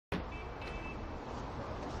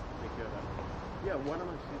Yeah, why don't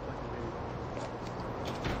I see if I can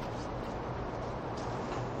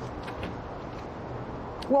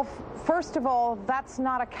maybe... Well, first of all, that's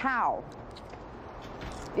not a cow.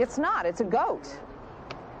 It's not. It's a goat.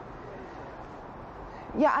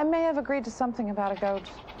 Yeah, I may have agreed to something about a goat.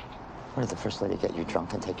 What, did the First Lady get you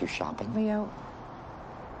drunk and take you shopping? Leo,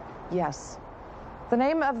 yes. The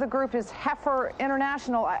name of the group is Heifer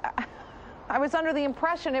International. I was under the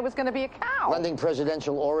impression it was going to be a cow. Lending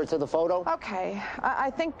presidential aura to the photo? Okay. I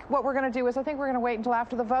think what we're going to do is I think we're going to wait until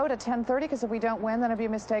after the vote at 10:30, because if we don't win, then it'd be a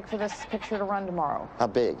mistake for this picture to run tomorrow. How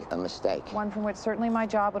big a mistake? One from which certainly my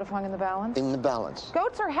job would have hung in the balance. In the balance?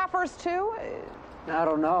 Goats are heifers, too? I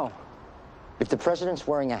don't know. If the president's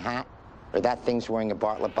wearing a hat, or that thing's wearing a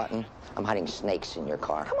Bartlett button, I'm hiding snakes in your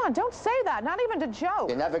car. Come on, don't say that. Not even to joke.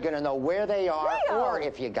 You're never going to know where they are Leo! or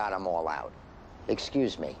if you got them all out.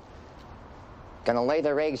 Excuse me. Gonna lay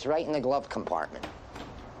their eggs right in the glove compartment.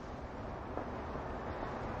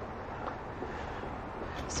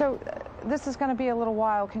 So, this is going to be a little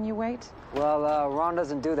while. Can you wait? Well, Ron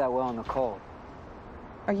doesn't do that well in the cold.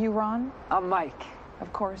 Are you Ron? I'm Mike.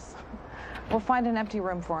 Of course. We'll find an empty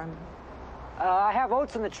room for him. I have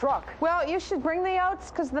oats in the truck. Well, you should bring the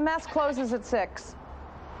oats, because the mess closes at 6.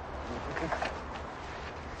 Okay.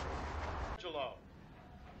 Angelo.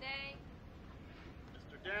 Day.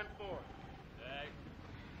 Mr. Danforth. Day.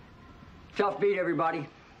 Tough beat, everybody.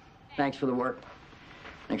 Thanks for the work.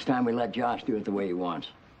 Next time we let Josh do it the way he wants.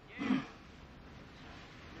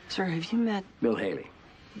 Sir, have you met... Bill Haley.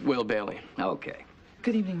 Will Bailey. Okay.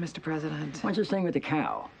 Good evening, Mr. President. What's this thing with the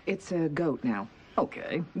cow? It's a goat now.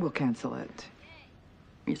 Okay. We'll cancel it.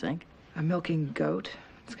 You think? A milking goat?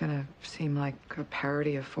 It's gonna seem like a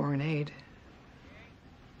parody of foreign aid.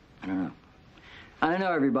 I don't know. I don't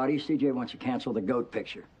know, everybody. CJ wants to cancel the goat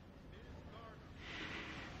picture.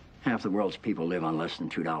 Half the world's people live on less than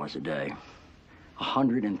 $2 a day.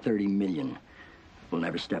 130 million will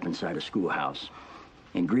never step inside a schoolhouse.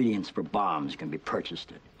 Ingredients for bombs can be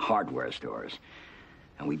purchased at hardware stores.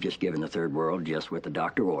 And we've just given the third world just what the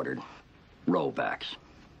doctor ordered. Rollbacks.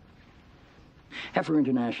 Heifer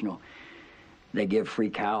International, they give free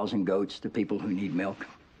cows and goats to people who need milk.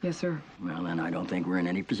 Yes, sir. Well, then I don't think we're in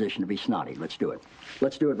any position to be snotty. Let's do it.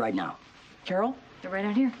 Let's do it right now. Carol? They're right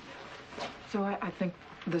out here. So I think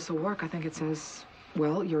this will work. I think it says,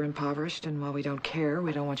 well, you're impoverished, and while we don't care,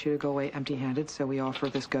 we don't want you to go away empty-handed, so we offer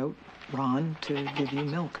this goat, Ron, to give you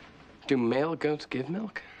milk. Do male goats give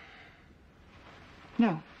milk?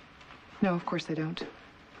 No. No, of course they don't.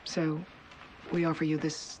 So we offer you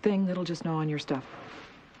this thing that'll just gnaw on your stuff.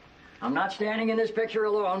 I'm not standing in this picture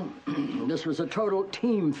alone. This was a total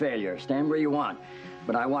team failure. Stand where you want.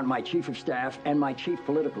 But I want my chief of staff and my chief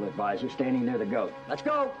political advisor standing near the goat. Let's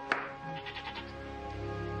go!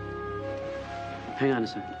 Hang on a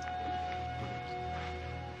second.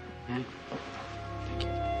 Okay. Thank you.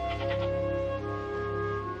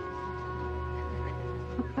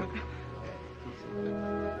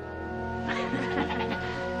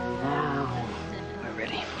 Now, We're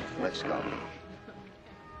ready. Let's go.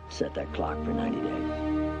 set that clock for 90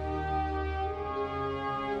 days.